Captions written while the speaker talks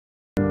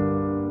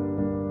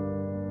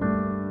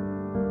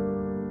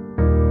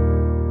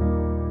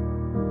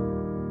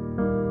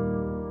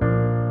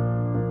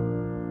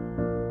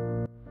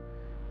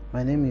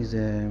My name is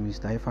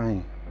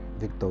Mr.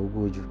 Victor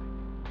Ugwu.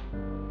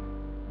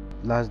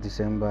 Last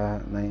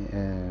December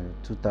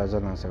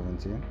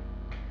 2017,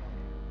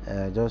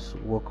 I just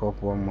woke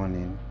up one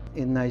morning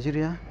in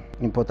Nigeria,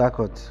 in Port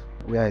Harcourt,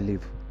 where I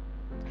live,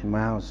 in my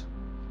house.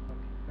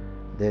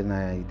 Then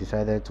I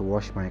decided to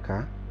wash my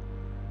car.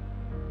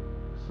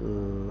 So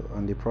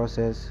on the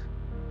process,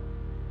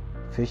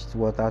 fetched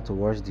water to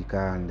wash the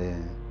car, and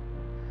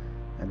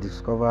I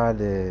discovered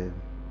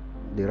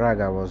the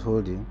rag I was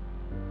holding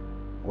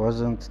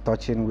wasn't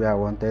touching where I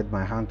wanted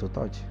my hand to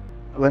touch.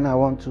 When I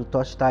want to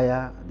touch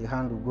tire, the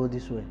hand will go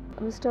this way.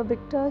 Mr.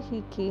 Victor,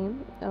 he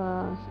came,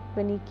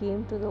 when he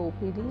came to the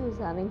OPD, he was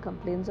having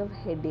complaints of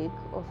headache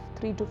of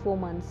 3 to 4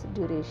 months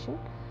duration,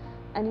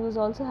 and he was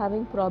also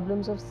having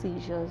problems of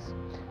seizures.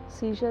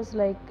 Seizures,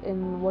 like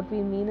in what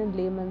we mean in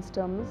layman's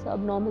terms,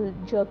 abnormal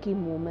jerky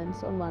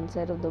movements on one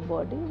side of the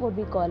body, what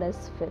we call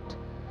as fit.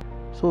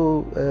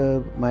 So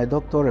my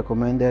doctor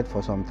recommended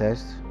for some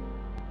tests.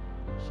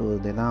 So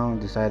they now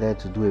decided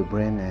to do a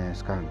brain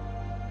scan.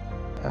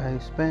 I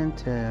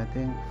spent I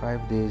think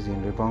 5 days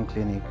in Reborn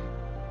Clinic,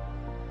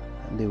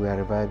 and they were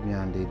revived me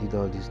and they did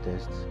all these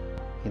tests.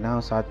 He now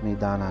sat me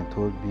down and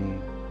told me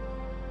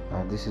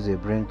this is a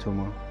brain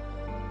tumor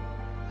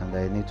and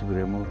I need to be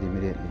removed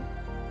immediately.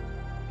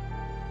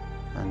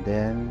 And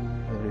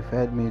then he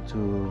referred me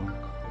to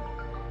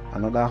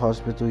another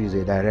hospital. He's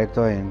a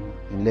director in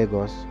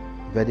Lagos,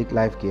 Vedic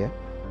Life Care,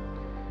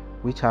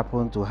 which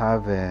happened to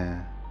have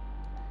a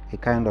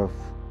kind of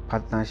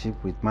partnership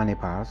with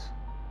Manipal.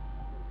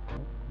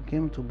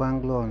 Came to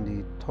Bangalore on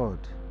the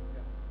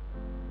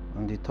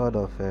 3rd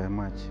of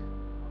March.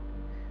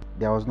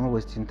 There was no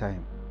wasting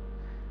time.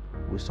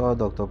 We saw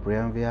Dr.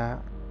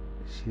 Priyamvadha.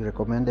 She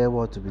recommended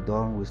what to be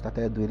done. We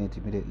started doing it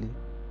immediately.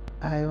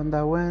 I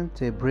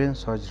underwent a brain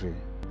surgery,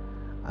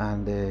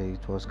 and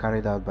it was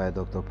carried out by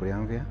Dr.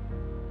 Priyamvadha.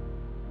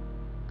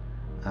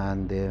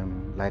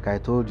 And like I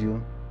told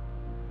you,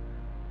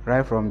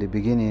 right from the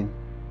beginning,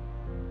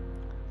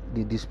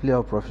 the display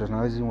of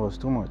professionalism was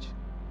too much.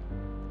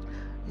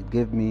 It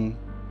gave me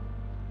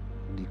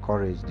the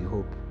courage, the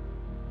hope.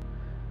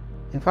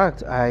 In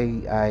fact,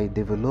 I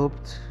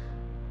developed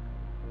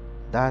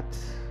that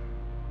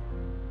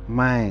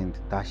mind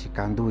that she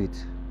can do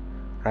it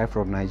right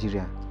from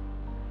Nigeria.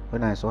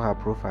 When I saw her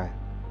profile,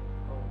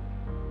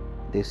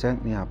 they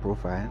sent me her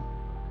profile,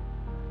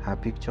 her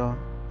picture,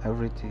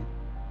 everything,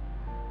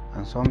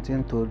 and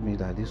something told me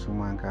that this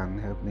woman can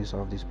help me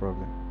solve this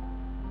problem.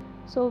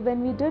 So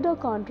when we did a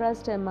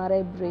contrast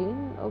MRI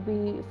brain,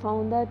 we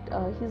found that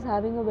he's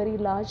having a very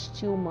large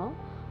tumor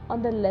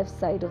on the left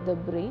side of the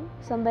brain,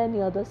 somewhere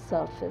near the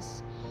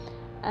surface.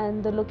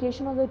 And the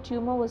location of the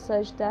tumor was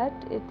such that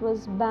it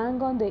was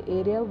bang on the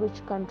area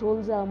which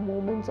controls our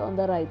movements on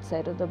the right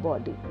side of the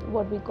body,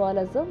 what we call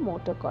as the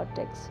motor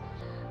cortex.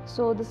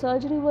 So the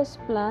surgery was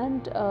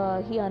planned.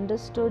 He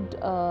understood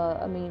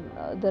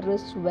the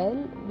risk well.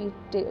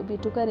 We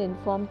took an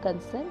informed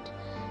consent,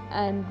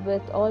 and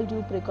with all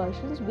due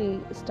precautions we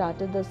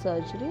started the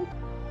surgery.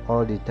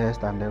 All the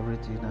tests and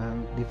everything,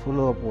 and the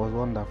follow-up was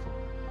wonderful.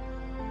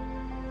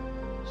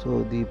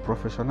 So the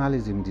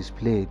professionalism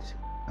displayed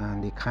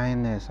and the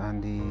kindness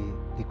and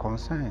the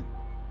concern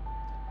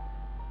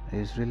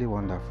is really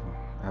wonderful.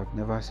 I've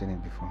never seen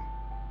it before.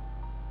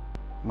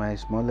 My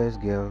smallest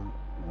girl,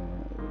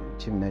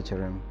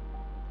 Chimnecherem,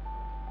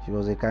 she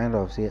was a kind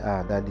of say,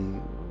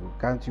 daddy,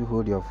 can't you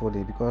hold your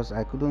phone? Because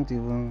I couldn't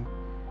even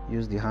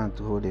use the hand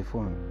to hold a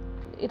phone.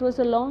 It was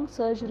a long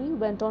surgery,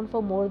 went on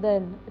for more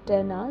than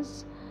 10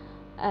 hours,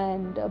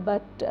 and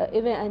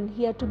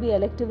he had to be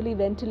electively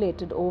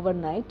ventilated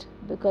overnight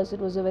because it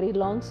was a very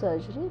long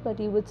surgery, but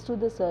he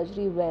withstood the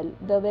surgery well.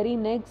 The very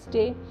next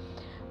day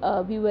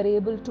we were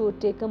able to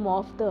take him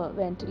off the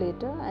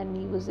ventilator, and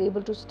he was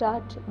able to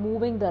start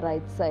moving the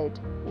right side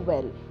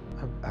well.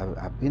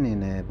 I've been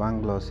in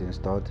Bangalore since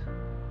 3rd,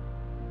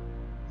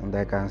 and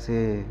I can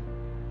say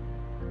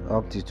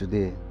up to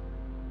today,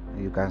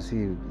 you can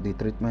see the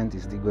treatment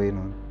is still going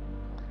on,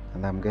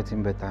 and I'm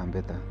getting better and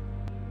better.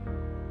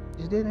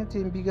 Is there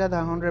anything bigger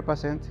than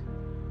 100%?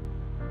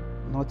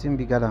 Nothing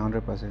bigger than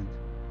 100%.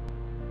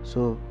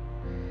 So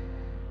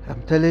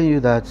I'm telling you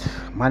that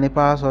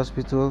Manipal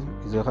Hospital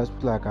is a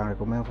hospital I can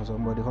recommend for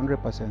somebody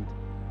 100%.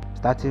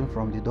 Starting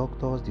from the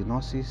doctors, the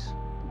nurses,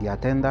 the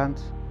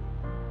attendants.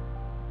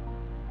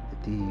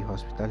 The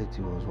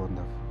hospitality was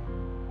wonderful.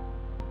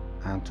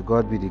 And to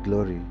God be the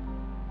glory.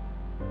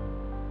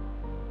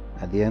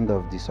 At the end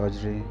of the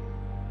surgery,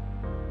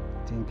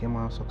 the thing came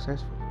out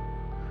successful.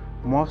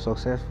 More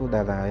successful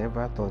than I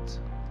ever thought.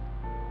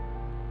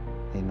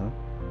 And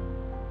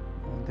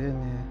then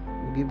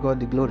we give God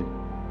the glory.